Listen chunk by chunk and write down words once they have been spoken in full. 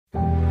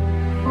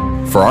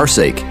For our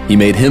sake, he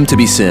made him to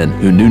be sin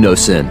who knew no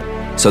sin,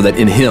 so that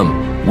in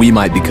him we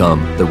might become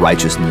the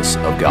righteousness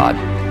of God.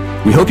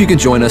 We hope you can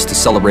join us to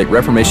celebrate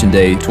Reformation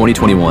Day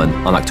 2021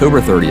 on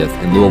October 30th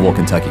in Louisville,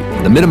 Kentucky.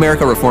 The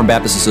Mid-America Reformed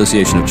Baptist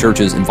Association of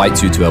Churches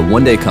invites you to a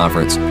one-day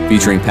conference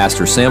featuring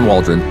Pastor Sam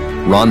Waldron,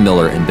 Ron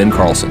Miller, and Ben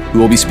Carlson, who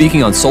will be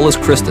speaking on Solus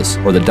Christus,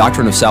 or the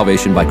doctrine of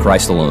salvation by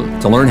Christ alone.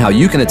 To learn how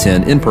you can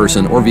attend in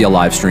person or via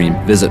live stream,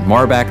 visit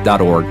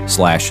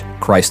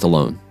marbac.org/Christ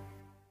alone.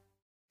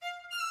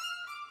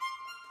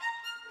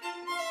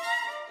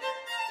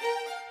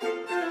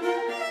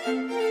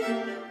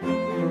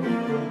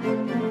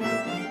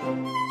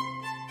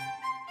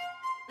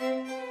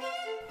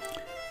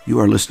 You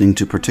are listening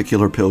to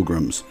Particular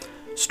Pilgrims,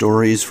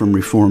 stories from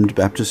Reformed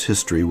Baptist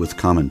history with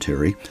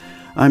commentary.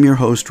 I'm your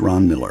host,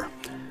 Ron Miller,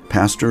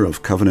 pastor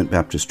of Covenant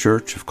Baptist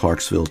Church of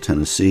Clarksville,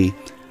 Tennessee,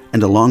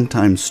 and a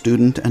longtime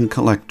student and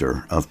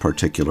collector of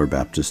Particular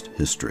Baptist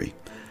history.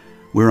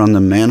 We're on the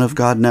Man of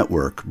God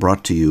Network,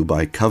 brought to you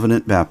by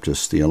Covenant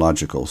Baptist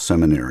Theological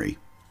Seminary.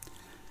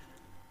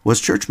 Was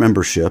church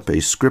membership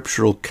a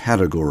scriptural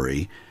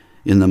category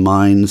in the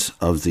minds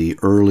of the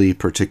early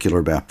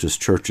Particular Baptist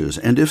churches?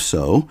 And if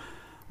so,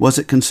 was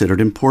it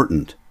considered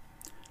important?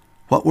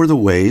 What were the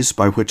ways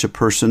by which a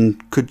person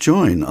could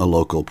join a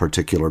local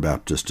Particular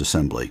Baptist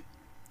assembly?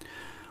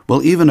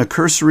 Well, even a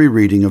cursory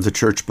reading of the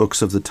church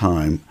books of the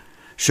time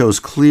shows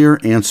clear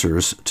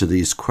answers to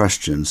these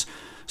questions,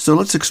 so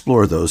let's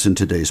explore those in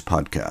today's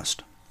podcast.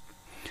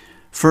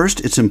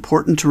 First, it's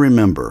important to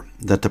remember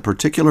that the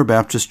Particular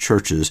Baptist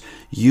churches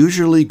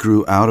usually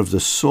grew out of the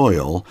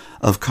soil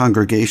of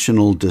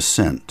congregational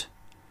dissent.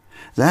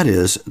 That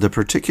is, the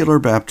Particular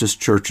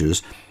Baptist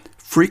churches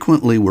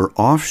frequently were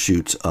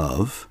offshoots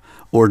of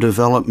or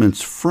developments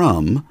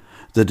from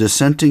the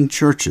dissenting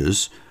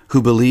churches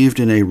who believed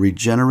in a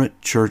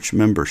regenerate church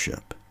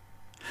membership.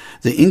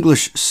 The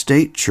English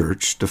state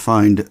church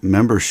defined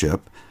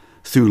membership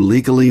through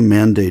legally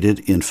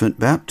mandated infant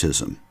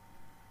baptism.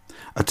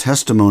 A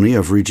testimony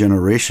of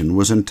regeneration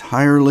was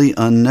entirely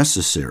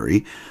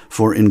unnecessary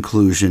for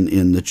inclusion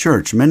in the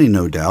church. Many,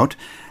 no doubt,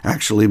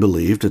 actually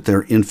believed that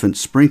their infant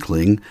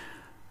sprinkling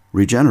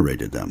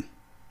regenerated them.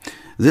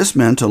 This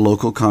meant a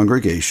local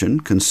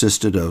congregation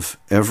consisted of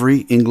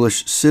every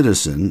English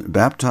citizen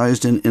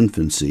baptized in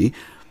infancy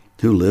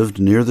who lived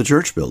near the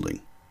church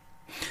building.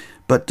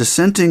 But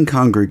dissenting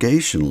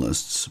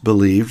Congregationalists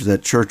believed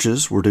that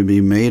churches were to be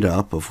made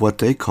up of what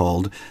they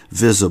called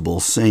visible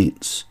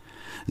saints.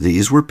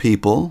 These were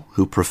people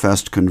who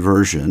professed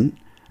conversion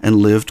and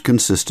lived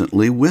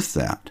consistently with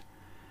that.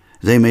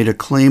 They made a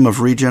claim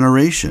of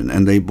regeneration,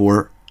 and they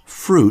bore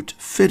fruit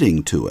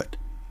fitting to it.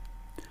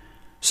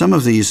 Some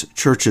of these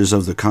churches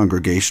of the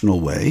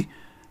Congregational way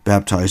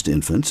baptized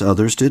infants,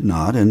 others did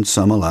not, and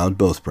some allowed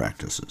both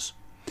practices.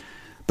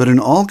 But in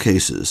all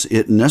cases,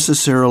 it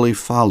necessarily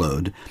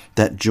followed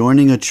that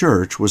joining a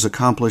church was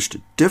accomplished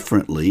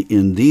differently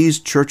in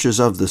these churches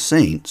of the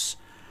saints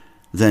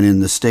than in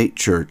the state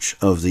church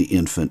of the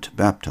infant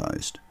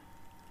baptized.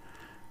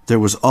 There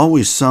was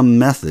always some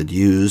method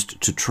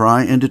used to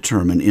try and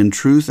determine in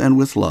truth and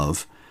with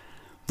love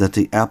that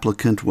the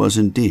applicant was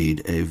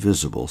indeed a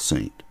visible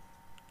saint.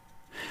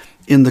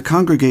 In the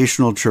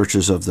congregational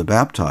churches of the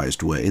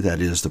baptized way, that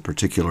is, the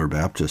Particular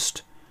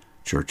Baptist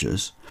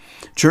churches,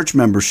 church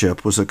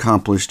membership was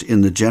accomplished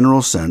in the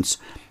general sense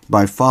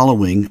by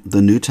following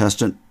the New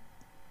Testament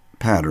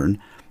pattern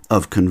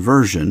of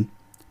conversion,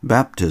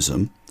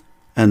 baptism,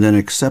 and then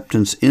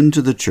acceptance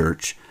into the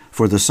church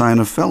for the sign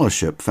of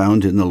fellowship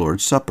found in the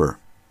Lord's Supper.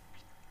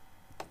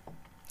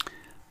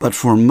 But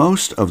for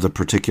most of the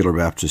Particular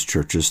Baptist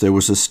churches, there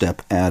was a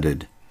step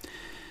added.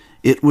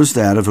 It was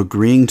that of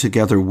agreeing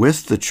together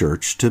with the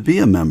church to be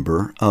a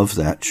member of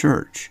that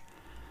church.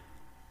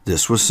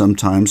 This was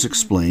sometimes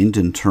explained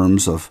in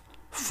terms of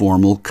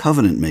formal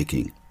covenant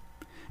making.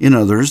 In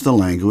others, the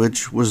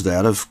language was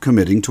that of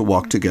committing to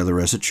walk together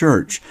as a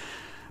church.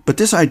 But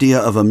this idea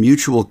of a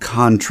mutual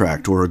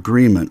contract or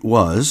agreement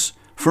was,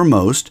 for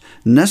most,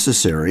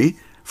 necessary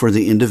for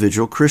the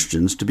individual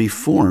Christians to be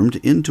formed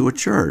into a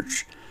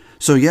church.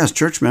 So yes,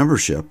 church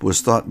membership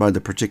was thought by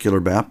the Particular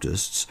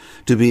Baptists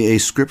to be a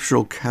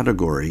scriptural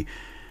category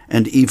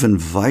and even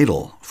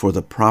vital for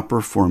the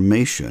proper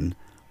formation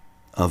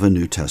of a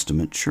New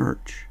Testament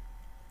church.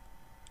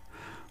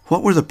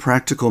 What were the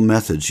practical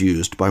methods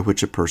used by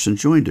which a person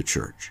joined a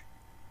church?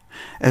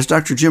 As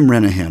Dr. Jim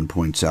Renahan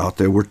points out,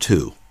 there were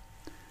two: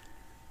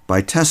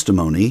 by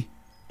testimony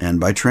and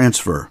by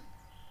transfer.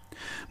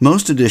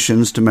 Most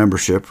additions to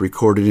membership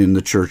recorded in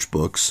the church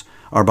books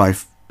are by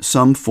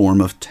some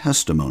form of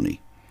testimony.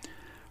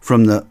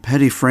 From the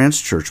Petty France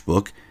Church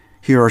Book,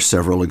 here are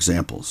several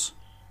examples.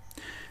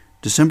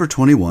 December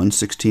 21,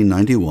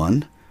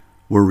 1691,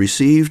 were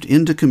received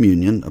into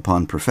communion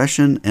upon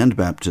profession and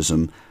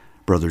baptism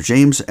Brother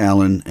James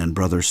Allen and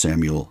Brother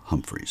Samuel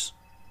Humphreys.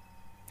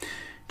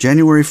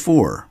 January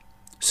 4,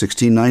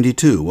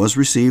 1692, was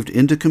received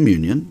into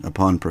communion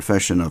upon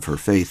profession of her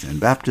faith and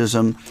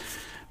baptism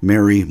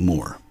Mary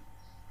Moore.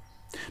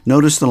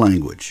 Notice the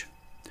language.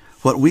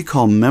 What we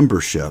call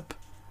membership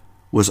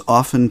was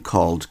often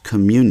called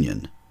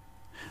communion.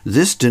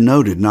 This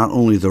denoted not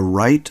only the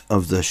right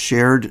of the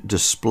shared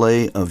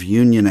display of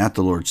union at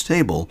the Lord's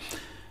table,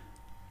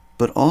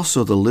 but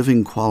also the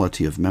living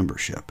quality of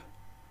membership.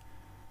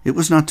 It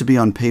was not to be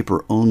on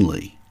paper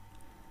only,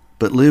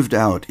 but lived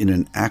out in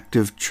an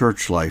active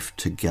church life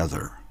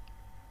together.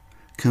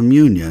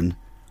 Communion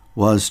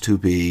was to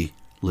be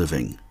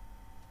living.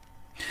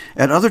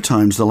 At other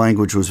times, the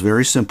language was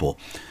very simple.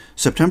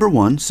 September 1,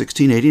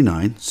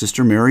 1689,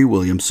 Sister Mary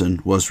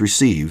Williamson was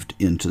received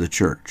into the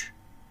church.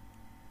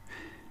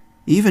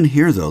 Even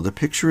here, though, the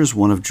picture is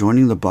one of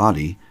joining the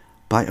body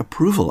by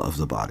approval of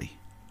the body.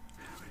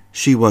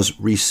 She was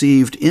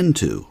received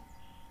into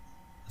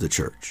the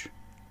church.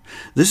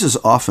 This is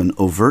often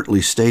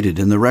overtly stated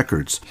in the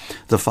records.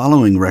 The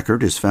following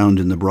record is found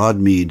in the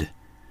Broadmead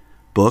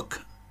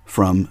book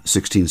from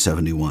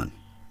 1671.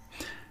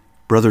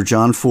 Brother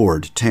John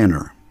Ford,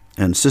 tanner,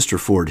 and Sister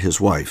Ford, his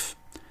wife.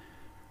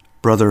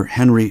 Brother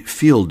Henry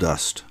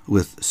Fieldust,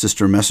 with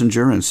Sister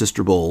Messenger and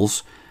Sister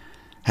Bowles,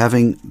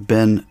 having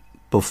been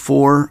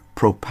before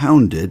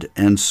propounded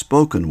and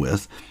spoken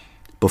with,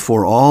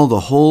 before all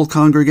the whole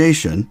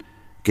congregation,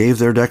 gave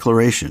their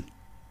declaration.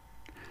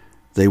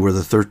 They were the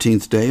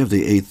 13th day of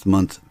the 8th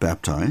month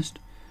baptized,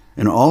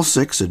 and all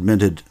 6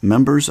 admitted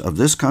members of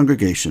this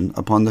congregation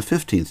upon the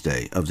 15th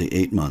day of the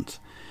 8th month,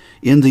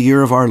 in the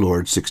year of our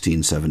Lord,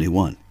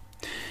 1671.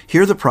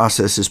 Here the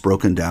process is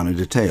broken down in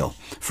detail.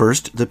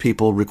 First, the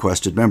people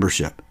requested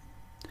membership.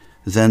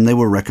 Then they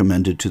were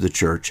recommended to the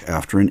church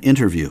after an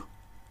interview.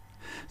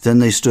 Then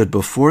they stood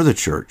before the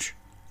church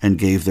and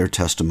gave their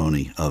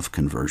testimony of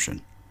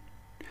conversion.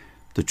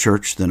 The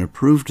church then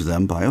approved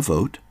them by a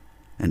vote,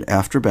 and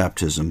after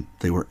baptism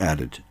they were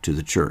added to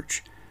the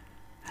church.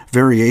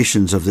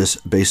 Variations of this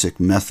basic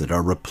method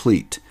are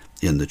replete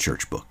in the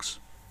church books.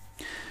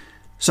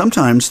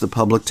 Sometimes the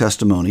public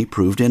testimony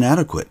proved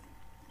inadequate.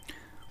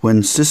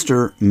 When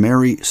Sister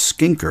Mary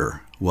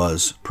Skinker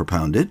was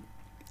propounded,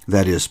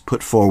 that is,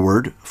 put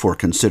forward for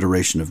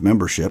consideration of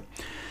membership,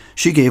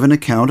 she gave an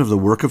account of the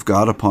work of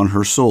God upon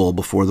her soul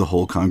before the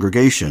whole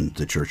congregation,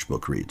 the church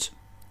book reads.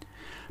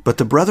 But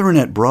the brethren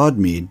at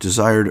Broadmead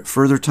desired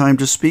further time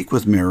to speak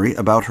with Mary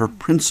about her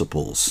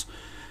principles,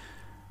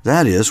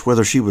 that is,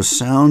 whether she was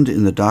sound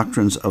in the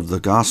doctrines of the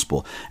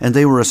gospel, and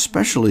they were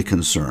especially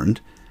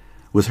concerned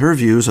with her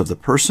views of the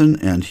person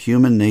and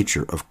human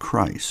nature of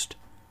Christ.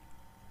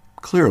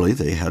 Clearly,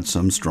 they had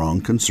some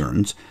strong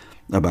concerns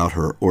about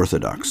her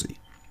orthodoxy.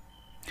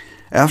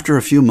 After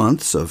a few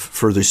months of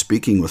further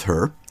speaking with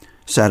her,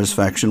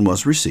 satisfaction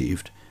was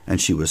received,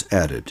 and she was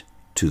added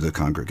to the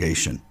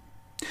congregation.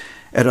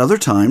 At other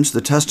times,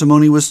 the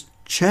testimony was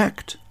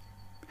checked.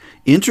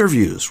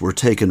 Interviews were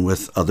taken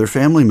with other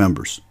family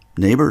members,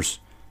 neighbors,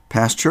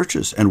 past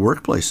churches, and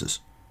workplaces.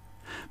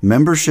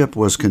 Membership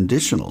was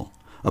conditional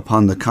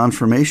upon the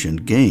confirmation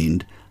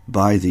gained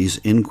by these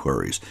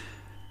inquiries.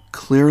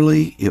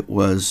 Clearly, it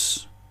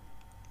was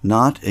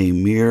not a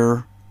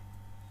mere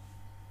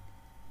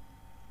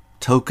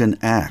token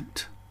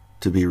act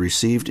to be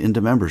received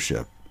into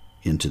membership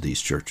into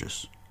these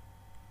churches.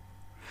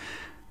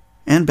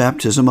 And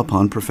baptism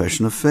upon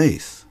profession of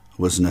faith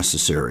was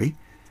necessary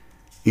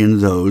in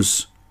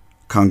those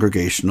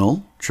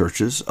congregational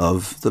churches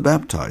of the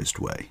baptized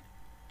way.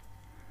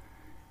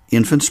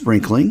 Infant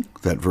sprinkling,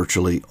 that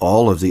virtually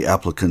all of the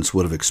applicants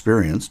would have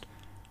experienced,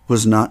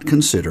 was not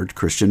considered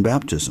Christian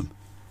baptism.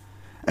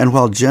 And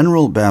while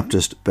general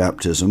Baptist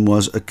baptism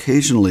was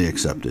occasionally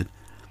accepted,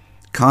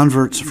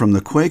 converts from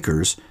the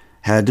Quakers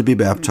had to be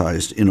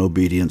baptized in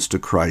obedience to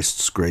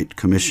Christ's Great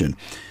Commission.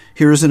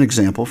 Here is an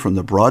example from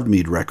the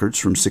Broadmead records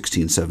from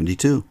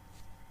 1672.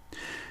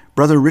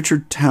 Brother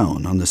Richard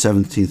Town, on the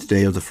 17th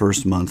day of the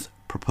first month,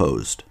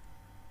 proposed.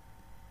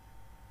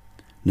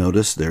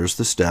 Notice there's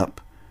the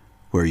step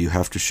where you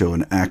have to show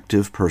an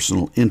active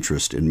personal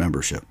interest in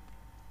membership.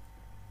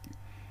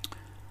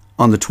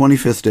 On the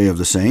 25th day of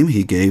the same,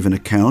 he gave an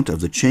account of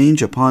the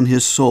change upon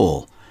his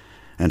soul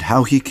and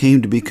how he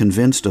came to be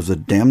convinced of the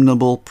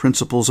damnable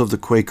principles of the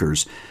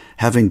Quakers,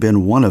 having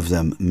been one of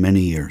them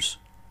many years.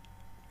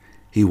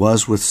 He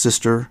was with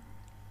Sister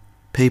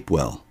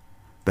Papewell,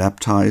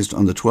 baptized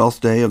on the 12th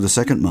day of the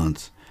second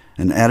month,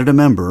 and added a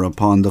member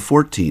upon the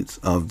 14th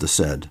of the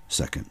said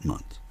second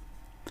month.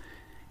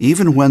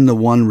 Even when the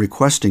one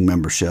requesting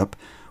membership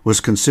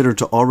was considered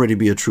to already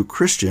be a true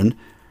Christian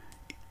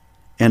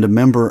and a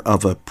member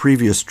of a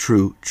previous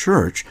true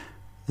church,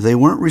 they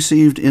weren't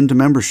received into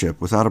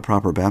membership without a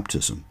proper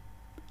baptism.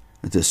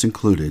 This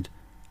included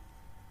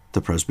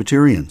the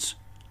Presbyterians.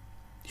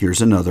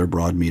 Here's another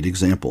Broadmead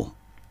example.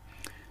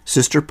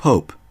 Sister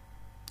Pope,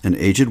 an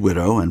aged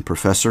widow and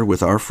professor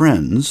with our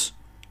friends,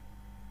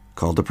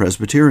 called the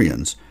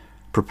Presbyterians,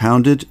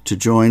 propounded to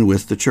join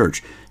with the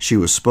church. She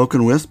was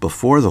spoken with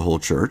before the whole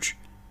church,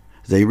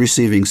 they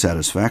receiving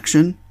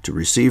satisfaction to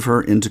receive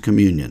her into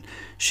communion.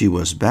 She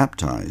was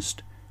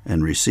baptized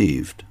and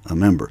received a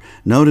member.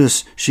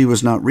 Notice she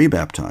was not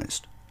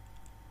rebaptized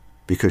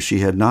because she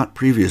had not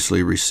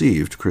previously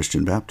received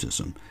Christian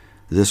baptism.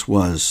 This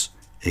was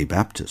a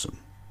baptism.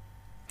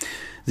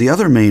 The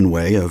other main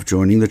way of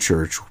joining the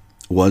church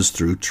was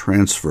through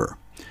transfer.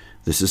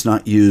 This is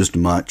not used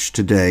much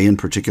today in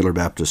particular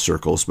Baptist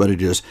circles, but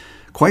it is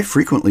quite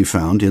frequently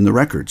found in the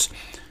records.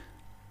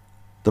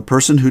 The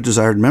person who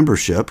desired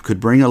membership could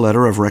bring a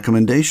letter of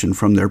recommendation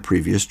from their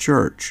previous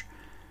church.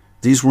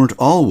 These weren't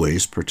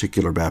always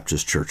particular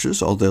Baptist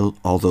churches,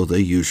 although they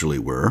usually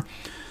were.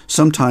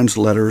 Sometimes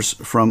letters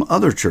from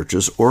other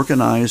churches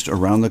organized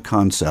around the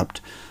concept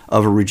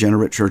of a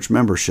regenerate church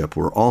membership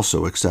were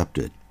also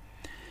accepted.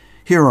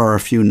 Here are a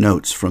few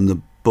notes from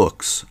the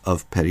books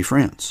of Petty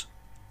France.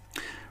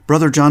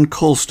 Brother John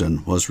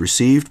Colston was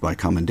received by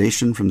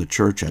commendation from the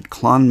church at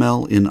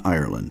Clonmel in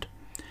Ireland.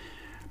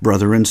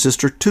 Brother and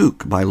Sister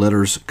Tuke by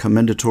letters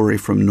commendatory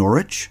from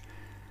Norwich,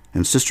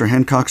 and Sister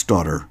Hancock's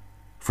daughter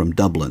from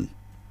Dublin.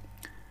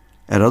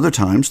 At other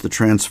times, the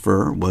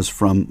transfer was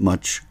from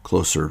much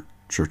closer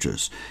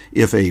churches.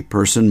 If a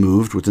person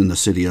moved within the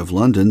city of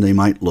London, they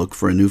might look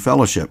for a new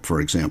fellowship, for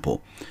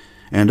example.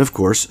 And of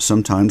course,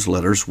 sometimes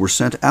letters were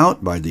sent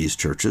out by these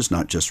churches,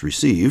 not just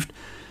received,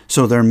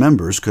 so their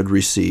members could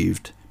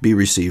be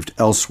received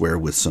elsewhere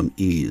with some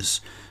ease.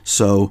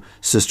 So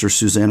Sister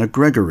Susanna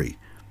Gregory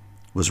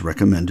was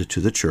recommended to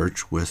the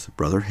church with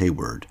Brother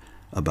Hayward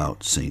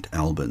about St.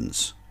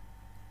 Albans.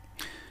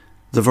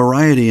 The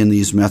variety in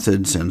these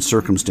methods and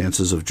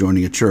circumstances of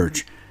joining a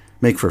church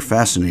make for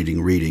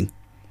fascinating reading.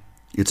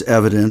 It's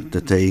evident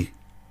that they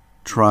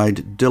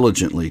tried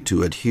diligently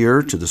to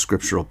adhere to the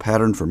scriptural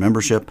pattern for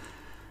membership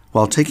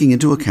while taking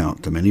into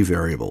account the many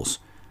variables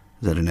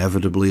that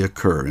inevitably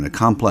occur in a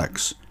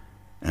complex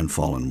and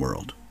fallen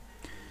world.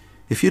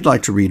 If you'd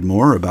like to read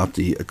more about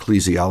the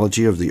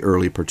ecclesiology of the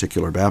early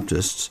particular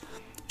Baptists,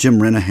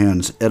 Jim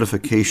Renahan's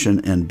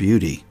Edification and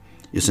Beauty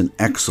is an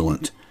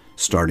excellent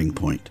starting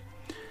point,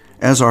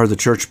 as are the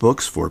church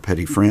books for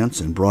Petty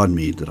France and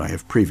Broadmead that I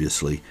have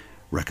previously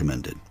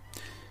recommended.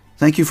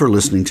 Thank you for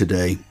listening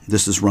today.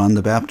 This is Ron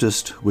the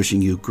Baptist,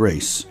 wishing you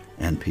grace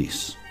and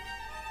peace.